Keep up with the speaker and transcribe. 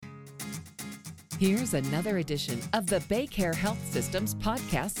Here's another edition of the BayCare Health Systems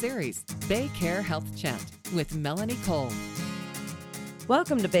podcast series, BayCare Health Chat with Melanie Cole.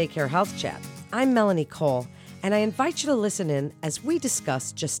 Welcome to BayCare Health Chat. I'm Melanie Cole, and I invite you to listen in as we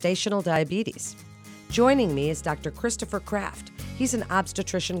discuss gestational diabetes. Joining me is Dr. Christopher Kraft. He's an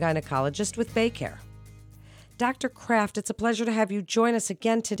obstetrician gynecologist with BayCare. Dr. Kraft, it's a pleasure to have you join us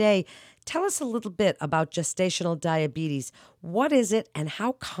again today. Tell us a little bit about gestational diabetes. What is it and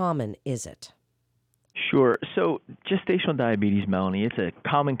how common is it? Sure. So gestational diabetes, Melanie, it's a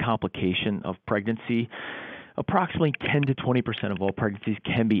common complication of pregnancy. Approximately 10 to 20% of all pregnancies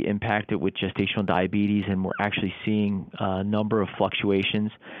can be impacted with gestational diabetes, and we're actually seeing a number of fluctuations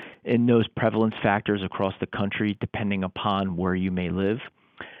in those prevalence factors across the country depending upon where you may live.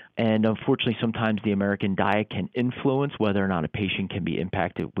 And unfortunately, sometimes the American diet can influence whether or not a patient can be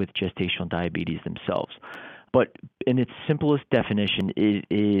impacted with gestational diabetes themselves. But in its simplest definition, it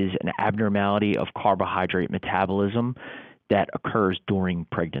is an abnormality of carbohydrate metabolism that occurs during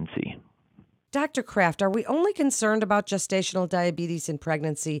pregnancy. Dr. Kraft, are we only concerned about gestational diabetes in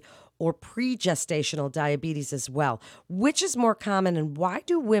pregnancy or pre-gestational diabetes as well? Which is more common, and why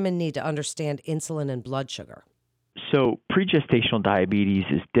do women need to understand insulin and blood sugar? So pre-gestational diabetes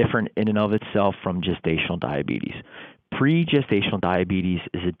is different in and of itself from gestational diabetes. Pre-gestational diabetes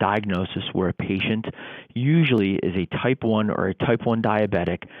is a diagnosis where a patient usually is a type 1 or a type 1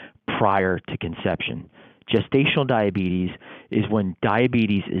 diabetic prior to conception. Gestational diabetes is when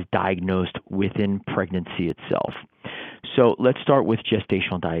diabetes is diagnosed within pregnancy itself. So let's start with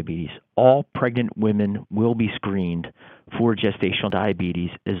gestational diabetes. All pregnant women will be screened for gestational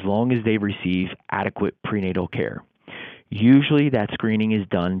diabetes as long as they receive adequate prenatal care. Usually that screening is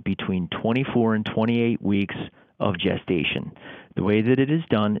done between 24 and 28 weeks of gestation. The way that it is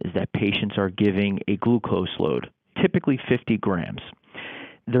done is that patients are giving a glucose load, typically 50 grams.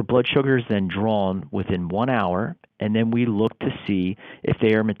 Their blood sugar is then drawn within 1 hour, and then we look to see if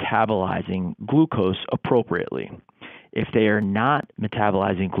they are metabolizing glucose appropriately. If they are not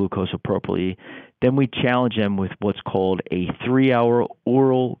metabolizing glucose appropriately, then we challenge them with what's called a 3-hour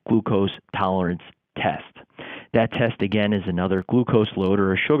oral glucose tolerance test. That test, again, is another glucose load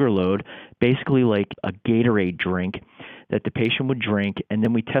or a sugar load, basically like a Gatorade drink that the patient would drink, and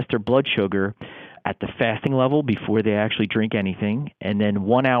then we test their blood sugar at the fasting level before they actually drink anything, and then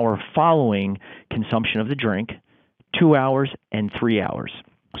 1 hour following consumption of the drink, 2 hours, and 3 hours.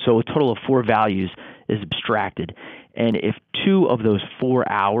 So a total of 4 values is abstracted. And if 2 of those 4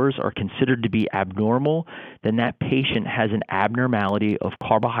 hours are considered to be abnormal, then that patient has an abnormality of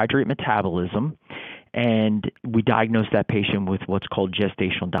carbohydrate metabolism, and we diagnose that patient with what's called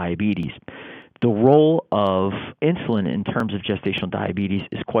gestational diabetes. The role of insulin in terms of gestational diabetes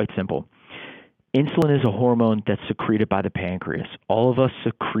is quite simple. Insulin is a hormone that's secreted by the pancreas. All of us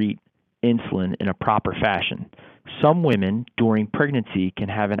secrete insulin in a proper fashion. Some women during pregnancy can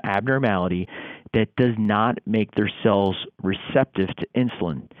have an abnormality that does not make their cells receptive to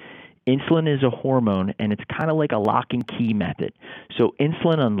insulin. Insulin is a hormone, and it's kind of like a lock and key method. So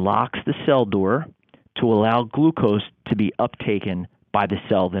insulin unlocks the cell door to allow glucose to be uptaken by the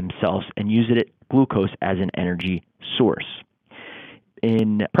cell themselves and use glucose as an energy source.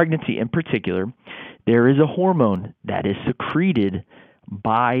 In pregnancy in particular, there is a hormone that is secreted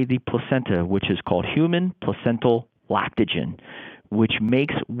by the placenta, which is called human placental lactogen, which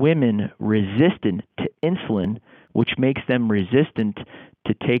makes women resistant to insulin, which makes them resistant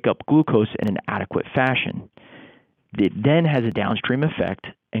to take up glucose in an adequate fashion. It then has a downstream effect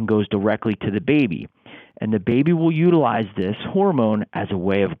and goes directly to the baby. And the baby will utilize this hormone as a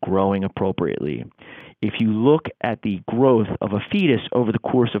way of growing appropriately. If you look at the growth of a fetus over the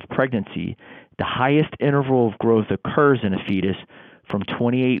course of pregnancy, the highest interval of growth occurs in a fetus from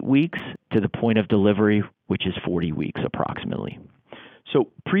 28 weeks to the point of delivery, which is 40 weeks approximately. So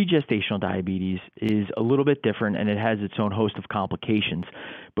pre-gestational diabetes is a little bit different, and it has its own host of complications.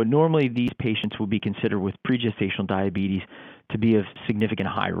 But normally these patients will be considered with pre-gestational diabetes to be of significant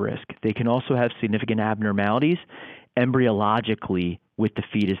high risk. They can also have significant abnormalities embryologically with the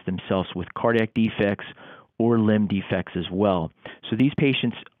fetus themselves, with cardiac defects or limb defects as well. So these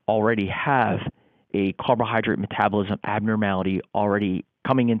patients already have a carbohydrate metabolism abnormality already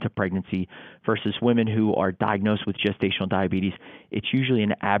coming into pregnancy versus women who are diagnosed with gestational diabetes. It's usually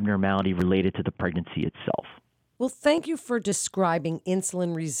an abnormality related to the pregnancy itself. Well, thank you for describing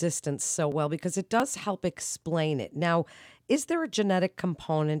insulin resistance so well, because it does help explain it. Now, is there a genetic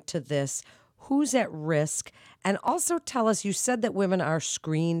component to this? Who's at risk? And also tell us, you said that women are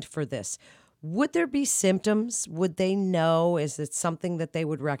screened for this. Would there be symptoms? Would they know? Is it something that they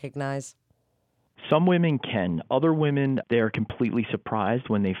would recognize? Some women can. Other women, they are completely surprised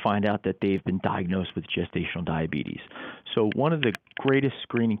when they find out that they've been diagnosed with gestational diabetes. So one of the greatest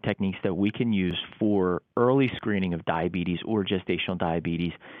screening techniques that we can use for early screening of diabetes or gestational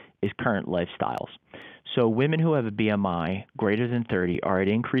diabetes is current lifestyles. So women who have a BMI greater than 30 are at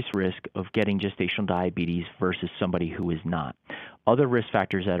increased risk of getting gestational diabetes versus somebody who is not. Other risk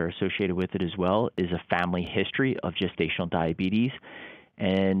factors that are associated with it as well is a family history of gestational diabetes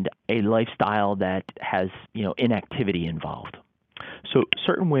and a lifestyle that has, inactivity involved. So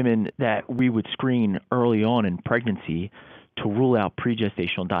certain women that we would screen early on in pregnancy to rule out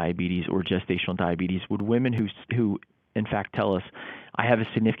pregestational diabetes or gestational diabetes would women who in fact tell us, I have a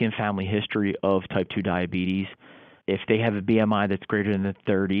significant family history of type 2 diabetes, if they have a BMI that's greater than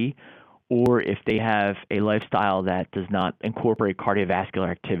 30, or if they have a lifestyle that does not incorporate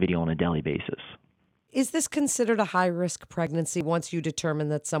cardiovascular activity on a daily basis. Is this considered a high-risk pregnancy once you determine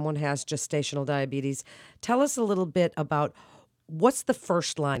that someone has gestational diabetes? Tell us a little bit about what's the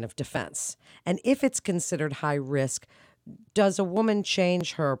first line of defense. And if it's considered high risk, does a woman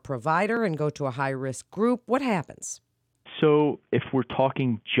change her provider and go to a high-risk group? What happens? So if we're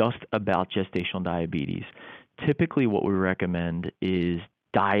talking just about gestational diabetes, typically what we recommend is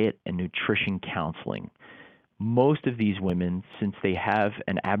diet and nutrition counseling. Most of these women, since they have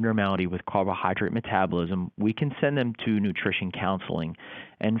an abnormality with carbohydrate metabolism, we can send them to nutrition counseling.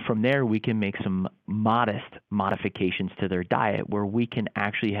 And from there, we can make some modest modifications to their diet where we can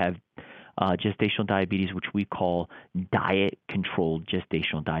actually have gestational diabetes, which we call diet-controlled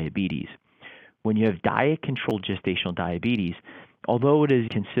gestational diabetes. When you have diet-controlled gestational diabetes, although it is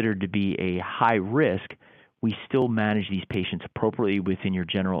considered to be a high risk, we still manage these patients appropriately within your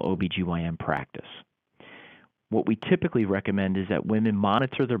general OBGYN practice. What we typically recommend is that women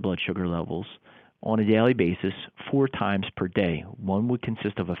monitor their blood sugar levels on a daily basis 4 times per day. One would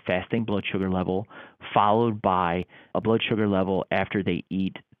consist of a fasting blood sugar level, followed by a blood sugar level after they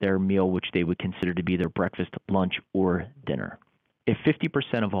eat their meal, which they would consider to be their breakfast, lunch, or dinner. If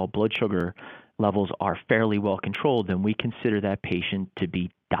 50% of all blood sugar levels are fairly well controlled, then we consider that patient to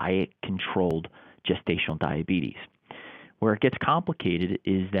be diet-controlled gestational diabetes. Where it gets complicated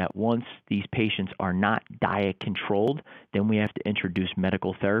is that once these patients are not diet controlled, then we have to introduce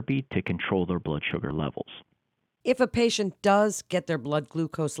medical therapy to control their blood sugar levels. If a patient does get their blood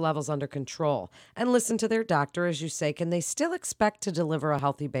glucose levels under control and listen to their doctor, as you say, can they still expect to deliver a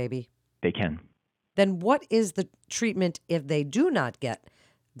healthy baby? They can. Then what is the treatment if they do not get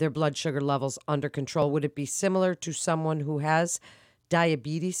their blood sugar levels under control? Would it be similar to someone who has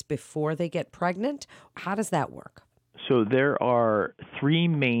diabetes before they get pregnant? How does that work? So there are 3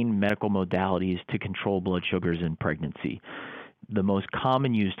 main medical modalities to control blood sugars in pregnancy. The most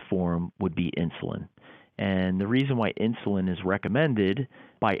common used form would be insulin. And the reason why insulin is recommended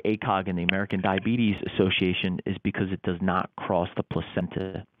by ACOG and the American Diabetes Association is because it does not cross the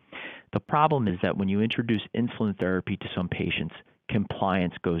placenta. The problem is that when you introduce insulin therapy to some patients,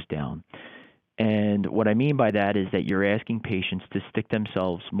 compliance goes down. And what I mean by that is that you're asking patients to stick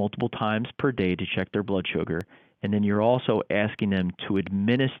themselves multiple times per day to check their blood sugar, and then you're also asking them to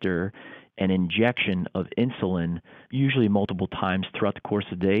administer an injection of insulin, usually multiple times throughout the course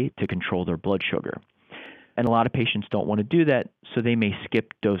of the day, to control their blood sugar. And a lot of patients don't want to do that, so they may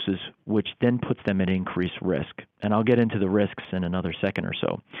skip doses, which then puts them at increased risk. And I'll get into the risks in another second or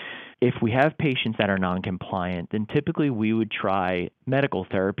so. If we have patients that are non-compliant, then typically we would try medical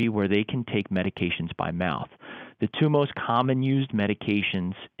therapy where they can take medications by mouth. The 2 most common used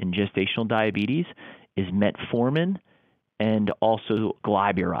medications in gestational diabetes is metformin and also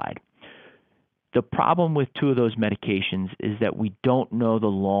glyburide. The problem with 2 of those medications is that we don't know the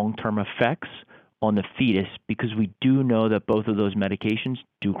long-term effects on the fetus because we do know that both of those medications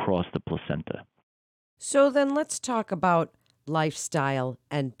do cross the placenta. So then let's talk about lifestyle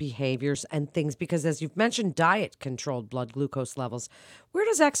and behaviors and things, because as you've mentioned, diet controlled blood glucose levels. Where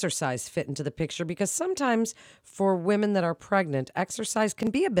does exercise fit into the picture? Because sometimes for women that are pregnant, exercise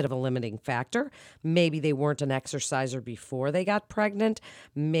can be a bit of a limiting factor. Maybe they weren't an exerciser before they got pregnant.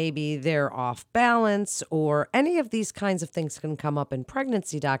 Maybe they're off balance, or any of these kinds of things can come up in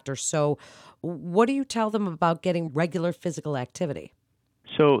pregnancy, doctor. So what do you tell them about getting regular physical activity?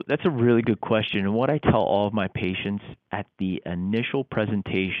 So that's a really good question. And what I tell all of my patients at the initial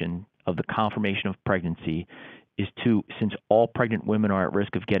presentation of the confirmation of pregnancy is since all pregnant women are at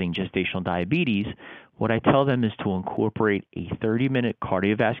risk of getting gestational diabetes, what I tell them is to incorporate a 30-minute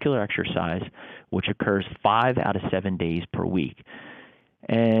cardiovascular exercise, which occurs 5 out of 7 days per week.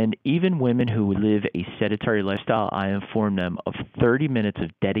 And even women who live a sedentary lifestyle, I inform them of 30 minutes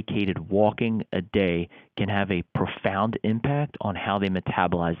of dedicated walking a day can have a profound impact on how they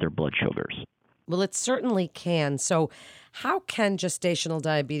metabolize their blood sugars. Well, it certainly can. So, how can gestational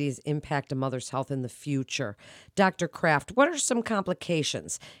diabetes impact a mother's health in the future? Dr. Kraft, what are some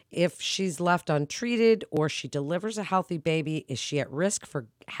complications? If she's left untreated or she delivers a healthy baby, is she at risk for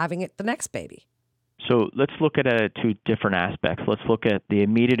having the next baby? So let's look at two different aspects. Let's look at the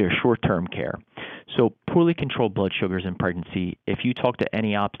immediate or short-term care. So poorly controlled blood sugars in pregnancy, if you talk to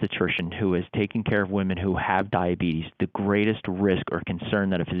any obstetrician who is taking care of women who have diabetes, the greatest risk or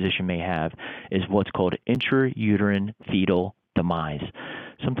concern that a physician may have is what's called intrauterine fetal demise.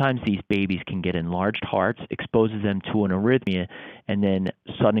 Sometimes these babies can get enlarged hearts, exposes them to an arrhythmia, and then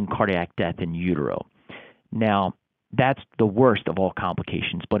sudden cardiac death in utero. Now, that's the worst of all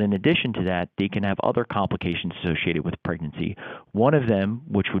complications. But in addition to that, they can have other complications associated with pregnancy. One of them,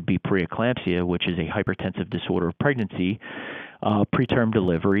 which would be preeclampsia, which is a hypertensive disorder of pregnancy, preterm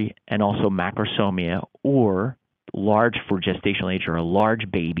delivery, and also macrosomia, or large for gestational age, or a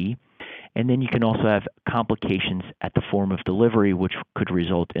large baby. And then you can also have complications at the form of delivery, which could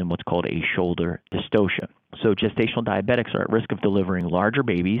result in what's called a shoulder dystocia. So gestational diabetics are at risk of delivering larger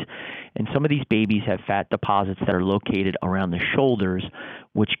babies, and some of these babies have fat deposits that are located around the shoulders,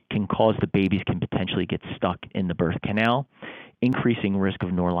 which can cause the babies can potentially get stuck in the birth canal, increasing risk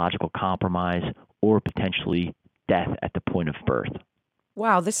of neurological compromise or potentially death at the point of birth.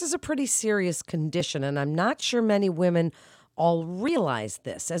 Wow, this is a pretty serious condition, and I'm not sure many women all realize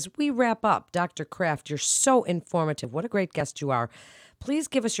this. As we wrap up, Dr. Kraft, you're so informative. What a great guest you are. Please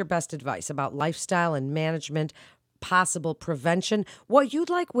give us your best advice about lifestyle and management, possible prevention, what you'd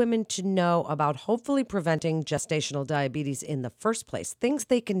like women to know about hopefully preventing gestational diabetes in the first place, things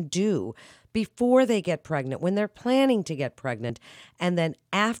they can do before they get pregnant, when they're planning to get pregnant, and then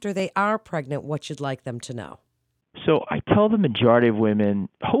after they are pregnant, what you'd like them to know. So I tell the majority of women,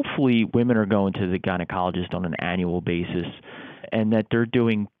 hopefully women are going to the gynecologist on an annual basis and that they're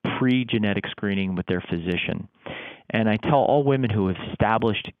doing pre-genetic screening with their physician. And I tell all women who have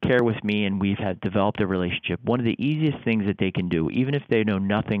established care with me and we've developed a relationship, one of the easiest things that they can do, even if they know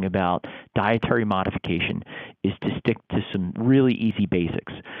nothing about dietary modification, is to stick to some really easy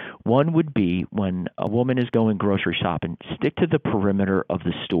basics. One would be when a woman is going grocery shopping, stick to the perimeter of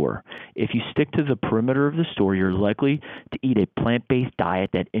the store. If you stick to the perimeter of the store, you're likely to eat a plant-based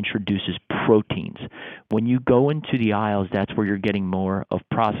diet that introduces proteins. When you go into the aisles, that's where you're getting more of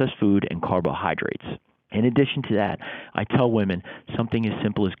processed food and carbohydrates. In addition to that, I tell women something as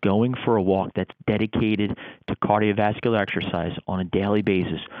simple as going for a walk that's dedicated to cardiovascular exercise on a daily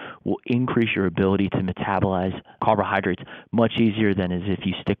basis will increase your ability to metabolize carbohydrates much easier than as if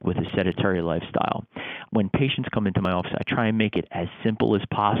you stick with a sedentary lifestyle. When patients come into my office, I try and make it as simple as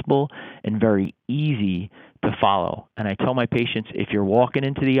possible and very easy to follow. And I tell my patients, if you're walking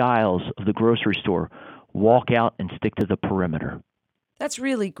into the aisles of the grocery store, walk out and stick to the perimeter. That's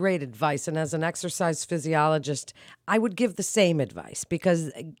really great advice. And as an exercise physiologist, I would give the same advice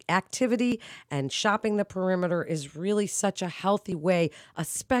because activity and shopping the perimeter is really such a healthy way,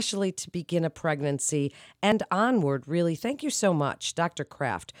 especially to begin a pregnancy and onward, really. Thank you so much, Dr.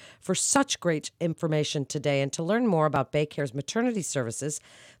 Kraft, for such great information today. And to learn more about BayCare's maternity services,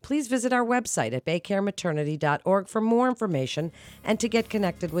 please visit our website at baycarematernity.org for more information and to get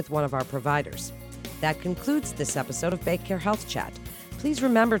connected with one of our providers. That concludes this episode of BayCare Health Chat. Please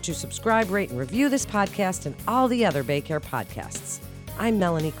remember to subscribe, rate, and review this podcast and all the other BayCare podcasts. I'm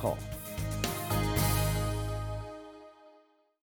Melanie Cole.